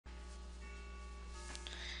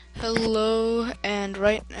Hello, and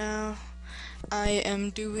right now I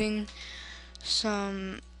am doing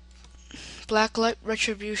some Blacklight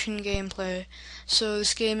retribution gameplay. So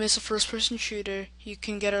this game is a first-person shooter. You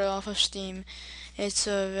can get it off of Steam. It's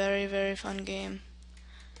a very fun game.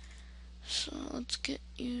 So let's get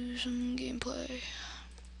you some gameplay.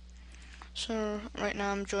 So right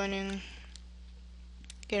now I'm joining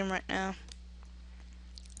game right now.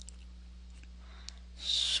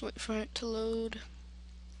 Just wait for it to load.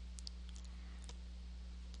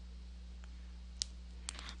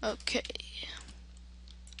 Okay.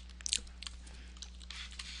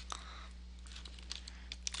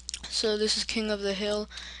 So this is King of the Hill.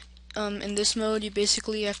 In this mode, you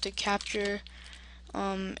basically have to capture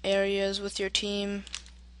areas with your team.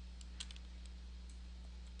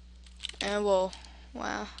 And whoa,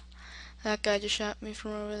 wow, that guy just shot me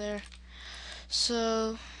from over there.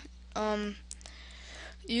 So,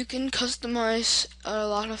 you can customize a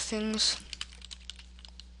lot of things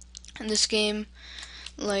in this game,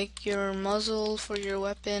 like your muzzle for your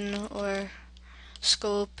weapon or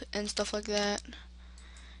scope and stuff like that.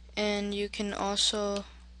 And you can also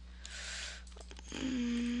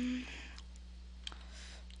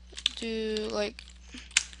do, like,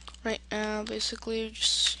 right now, basically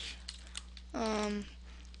just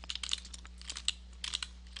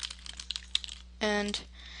and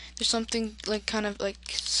there's something like kind of like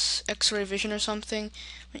X-ray vision or something.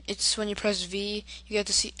 It's when you press V, you get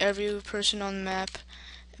to see every person on the map,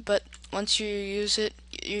 but once you use it,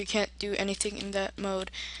 you can't do anything in that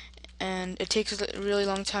mode, and it takes a really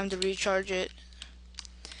long time to recharge it.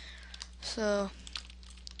 So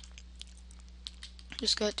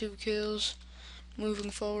just got 2 kills.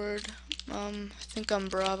 Moving forward, I think I'm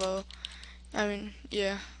Bravo.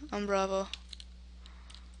 Yeah, I'm Bravo.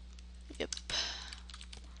 Yep.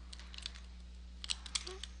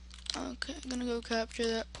 Okay, I'm gonna go capture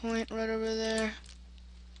that point right over there.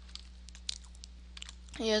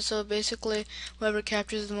 Yeah, so basically, whoever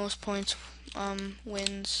captures the most points,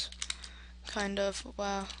 wins. Kind of.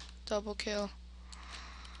 Wow, double kill.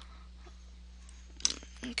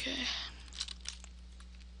 Okay.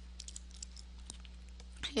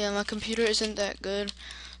 Yeah, my computer isn't that good,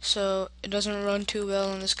 so it doesn't run too well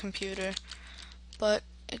on this computer, but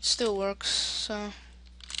it still works, so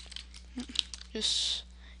just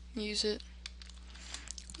use it.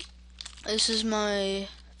 This is my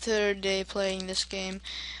 3rd day playing this game,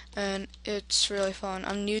 and it's really fun.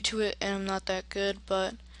 I'm new to it and I'm not that good,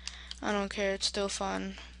 but I don't care, it's still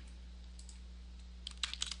fun.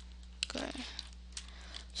 Okay,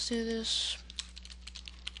 let's do this.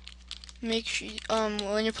 Make sure,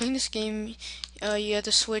 when you're playing this game, you have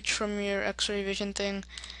to switch from your X-ray vision thing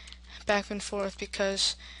back and forth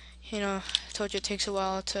because, I told you it takes a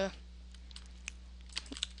while to,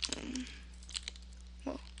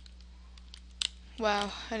 whoa.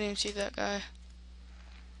 Wow, I didn't see that guy.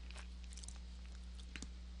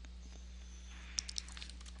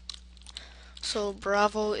 So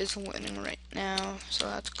Bravo is winning right now, so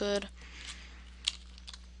that's good.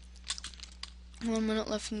 1 minute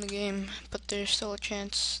left in the game, but there's still a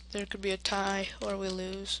chance there could be a tie or we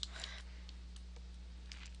lose.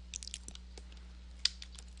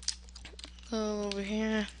 Go over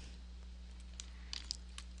here.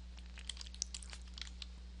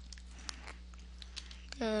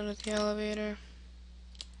 Go to the elevator.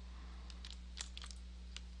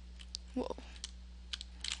 Whoa.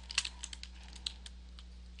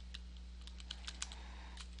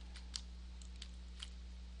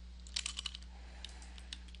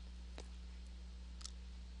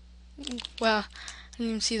 Wow, I didn't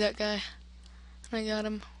even see that guy. I got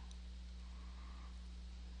him.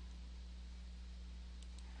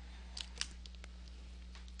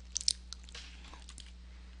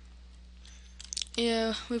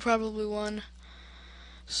 Yeah, we probably won.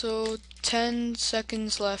 So 10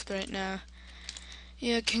 seconds left right now.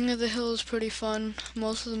 Yeah, King of the Hill is pretty fun.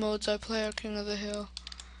 Most of the modes I play are King of the Hill.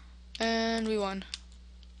 And we won.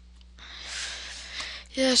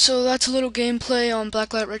 Yeah, so that's a little gameplay on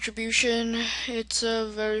Blacklight Retribution. It's a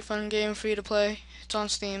very fun game for you to play. It's on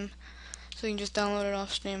Steam, so you can just download it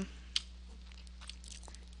off Steam.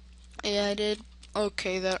 Yeah, I did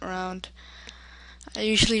okay that round. I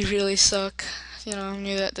usually really suck. I'm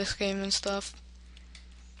new at this game and stuff.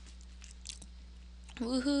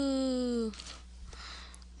 Woohoo!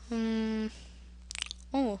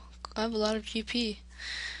 Oh, I have a lot of GP.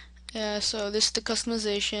 Yeah, so this is the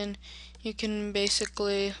customization. You can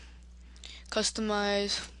basically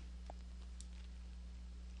customize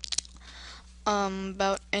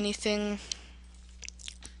about anything.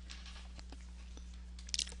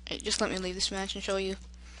 Hey, just let me leave this match and show you.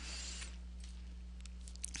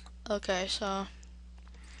 Okay, so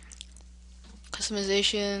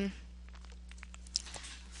customization.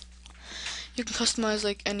 You can customize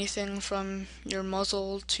like anything from your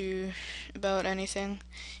muzzle to about anything.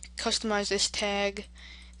 Customize this tag.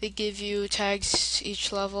 They give you tags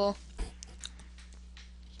each level.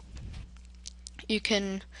 You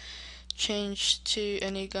can change to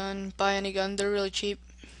any gun, buy any gun. They're really cheap.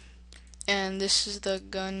 And this is the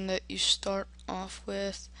gun that you start off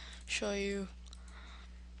with. Show you.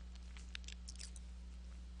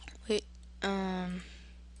 Wait.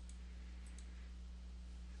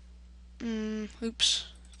 Oops.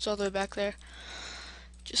 It's all the way back there.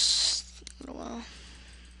 Just a little while.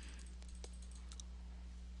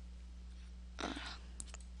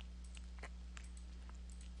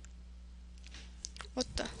 What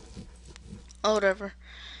the? Oh, whatever.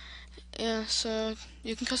 Yeah, so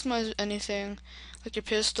you can customize anything, like your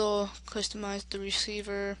pistol, customize the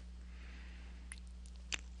receiver,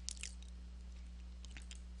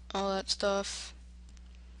 all that stuff.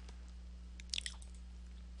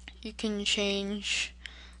 You can change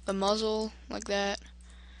the muzzle like that.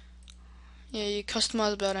 Yeah, you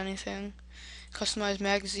customize about anything. Customize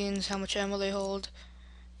magazines, how much ammo they hold,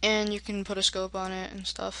 and you can put a scope on it and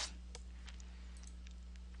stuff.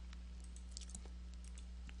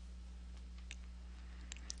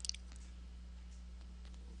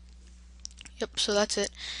 Yep, so that's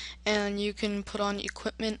it. And you can put on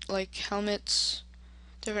equipment like helmets,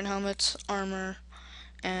 different helmets, armor,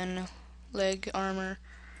 and leg armor.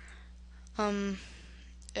 And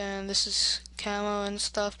this is camo and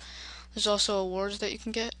stuff. There's also awards that you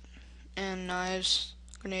can get, and knives,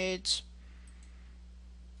 grenades,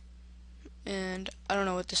 and I don't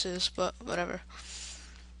know what this is, but whatever.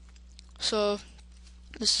 So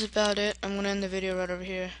this is about it. I'm gonna end the video right over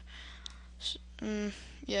here.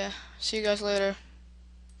 Yeah, see you guys later.